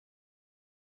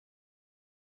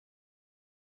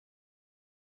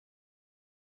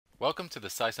Welcome to the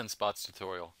Sisense Bots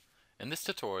tutorial. In this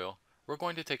tutorial, we're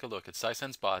going to take a look at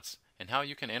Sisense Bots and how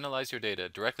you can analyze your data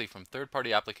directly from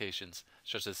third-party applications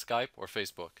such as Skype or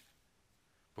Facebook.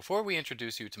 Before we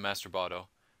introduce you to Master Boto,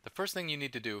 the first thing you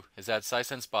need to do is add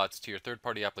Sisense Bots to your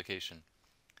third-party application.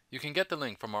 You can get the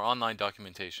link from our online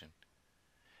documentation.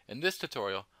 In this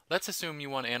tutorial, let's assume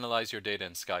you want to analyze your data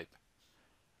in Skype.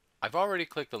 I've already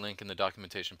clicked the link in the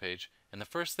documentation page, and the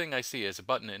first thing I see is a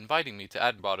button inviting me to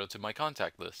add Boto to my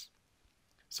contact list.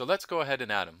 So let's go ahead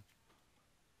and add him.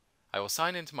 I will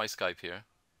sign into my Skype here.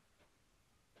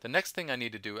 The next thing I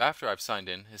need to do after I've signed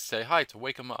in is say hi to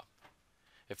wake him up.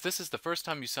 If this is the first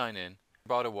time you sign in,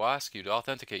 Boto will ask you to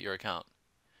authenticate your account.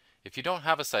 If you don't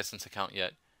have a Sisense account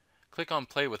yet, click on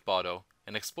Play with Boto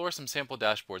and explore some sample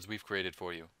dashboards we've created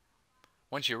for you.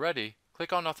 Once you're ready,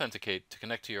 click on Authenticate to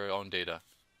connect to your own data.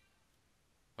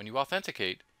 When you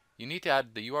authenticate, you need to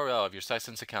add the URL of your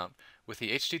Sisense account with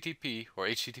the HTTP or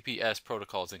HTTPS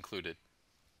protocols included.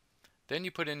 Then you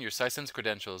put in your Sisense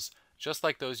credentials just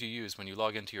like those you use when you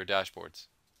log into your dashboards.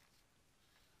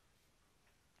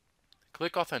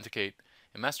 Click Authenticate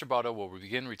and Master Boto will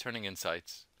begin returning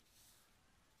insights.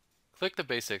 Click the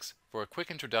Basics for a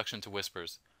quick introduction to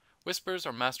Whispers. Whispers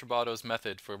are Master Boto's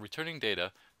method for returning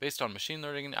data based on machine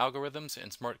learning algorithms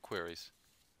and smart queries.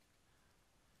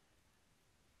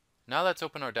 Now let's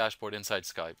open our dashboard inside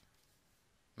Skype.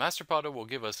 Master Boto will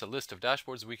give us a list of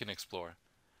dashboards we can explore.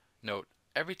 Note,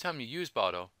 every time you use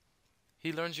Boto,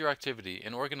 he learns your activity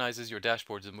and organizes your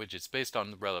dashboards and widgets based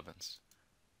on the relevance.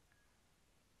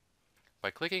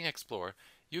 By clicking Explore,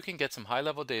 you can get some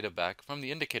high-level data back from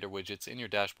the indicator widgets in your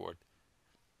dashboard.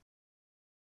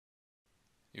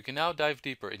 You can now dive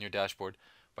deeper in your dashboard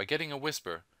by getting a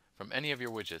whisper from any of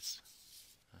your widgets.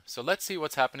 So let's see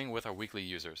what's happening with our weekly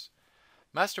users.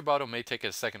 Master Boto may take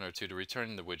a second or two to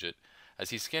return the widget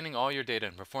as he's scanning all your data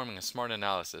and performing a smart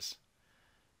analysis.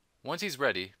 Once he's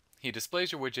ready, he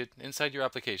displays your widget inside your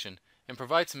application and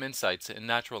provides some insights in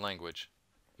natural language.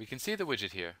 We can see the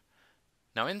widget here.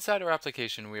 Now inside our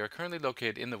application we are currently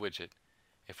located in the widget.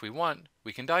 If we want,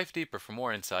 we can dive deeper for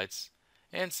more insights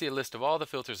and see a list of all the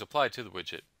filters applied to the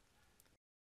widget.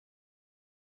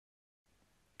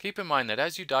 Keep in mind that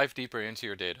as you dive deeper into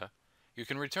your data, you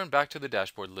can return back to the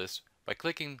dashboard list by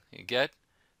clicking Get,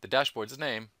 the dashboard's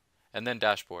name, and then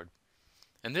Dashboard.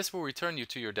 And this will return you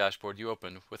to your dashboard you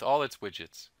opened with all its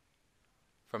widgets.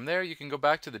 From there you can go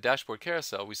back to the dashboard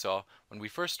carousel we saw when we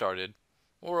first started,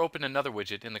 or open another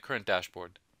widget in the current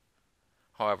dashboard.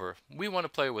 However, we want to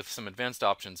play with some advanced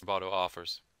options Boto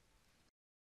offers.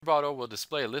 Boto will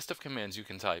display a list of commands you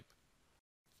can type.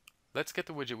 Let's get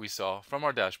the widget we saw from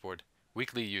our dashboard,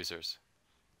 Weekly Users.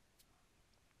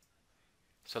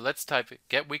 So let's type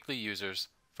Get Weekly Users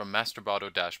from Master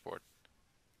Boto Dashboard.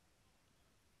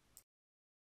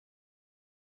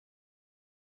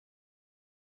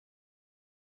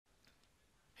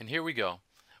 And here we go.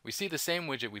 We see the same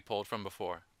widget we pulled from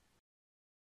before.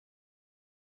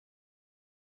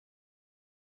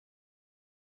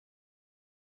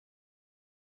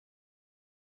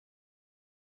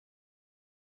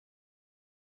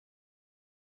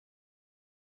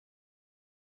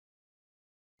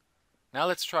 Now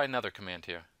let's try another command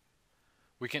here.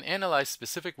 We can analyze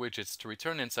specific widgets to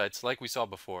return insights like we saw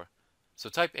before. So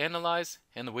type Analyze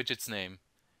and the widget's name,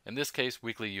 in this case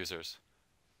Weekly Users.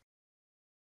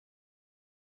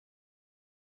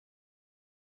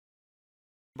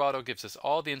 Boto gives us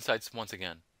all the insights once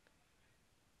again.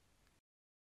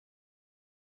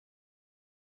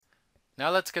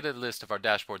 Now let's get a list of our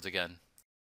dashboards again.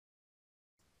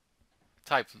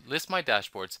 Type List My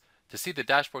Dashboards to see the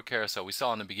dashboard carousel we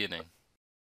saw in the beginning.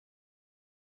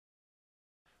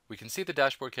 We can see the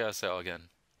dashboard carousel again.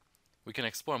 We can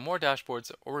explore more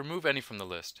dashboards or remove any from the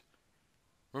list.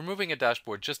 Removing a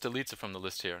dashboard just deletes it from the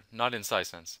list here, not in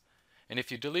Sisense. And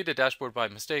if you delete a dashboard by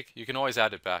mistake, you can always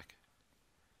add it back.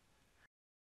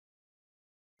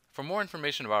 For more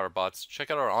information about our bots, check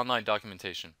out our online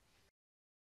documentation.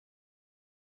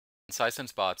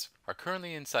 Sisense bots are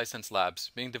currently in Sisense Labs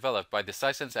being developed by the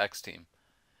Sisense X team.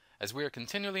 As we are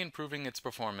continually improving its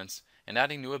performance and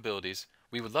adding new abilities,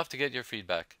 we would love to get your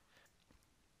feedback.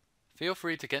 Feel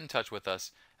free to get in touch with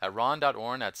us at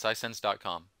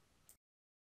ron.orn@sisense.com.